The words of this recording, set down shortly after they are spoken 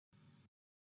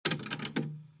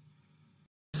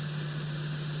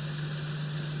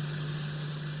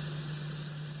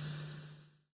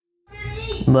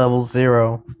Level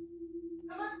 0.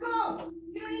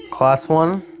 Class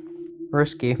 1,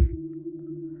 risky.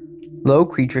 Low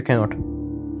creature count.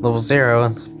 Level 0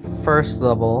 is first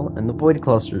level in the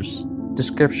Voidclusters.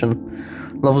 Description.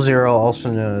 Level 0,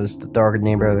 also known as the Dark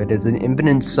Neighborhood, is an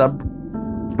infinite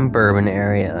suburban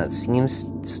area that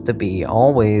seems to be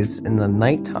always in the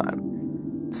nighttime.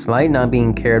 Despite not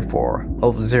being cared for,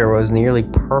 Level 0 is nearly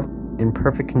in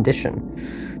perfect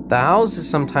condition. The houses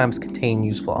sometimes contain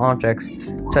useful objects,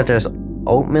 such as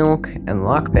oat milk and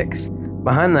lockpicks.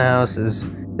 Behind the houses,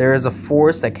 there is a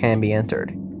forest that can be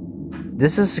entered.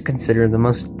 This is considered the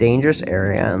most dangerous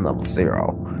area in Level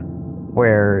 0,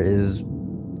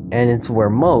 and it's where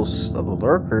most of the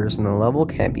lurkers in the level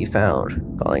can be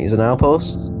found. Colonies and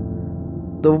outposts.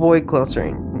 The Void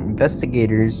Clustering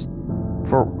investigators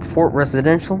for Fort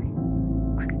Residential.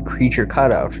 Creature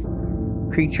cutout.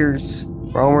 Creatures,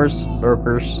 roamers,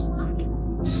 lurkers,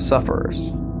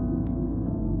 sufferers.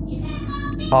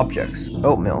 Objects.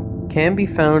 Oatmeal can be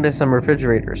found in some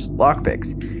refrigerators.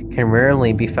 Lockpicks can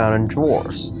rarely be found in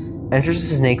drawers.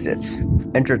 Entrances and exits.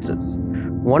 Entrances.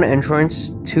 One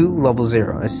entrance to Level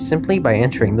 0 is simply by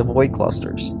entering the Void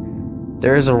Clusters.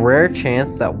 There is a rare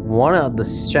chance that one of the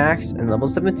shacks in Level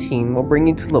 17 will bring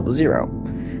you to Level 0.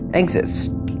 Exits.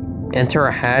 Enter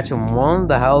a hatch and one of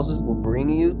the houses will bring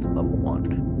you to Level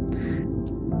 1.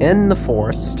 In the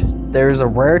forest, there is a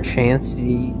rare chance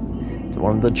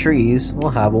one of the trees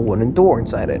will have a wooden door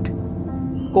inside it.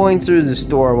 Going through this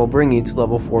door will bring you to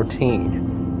Level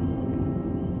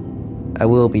 14. I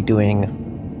will be doing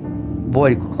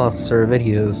Void Cluster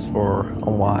videos for a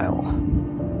while.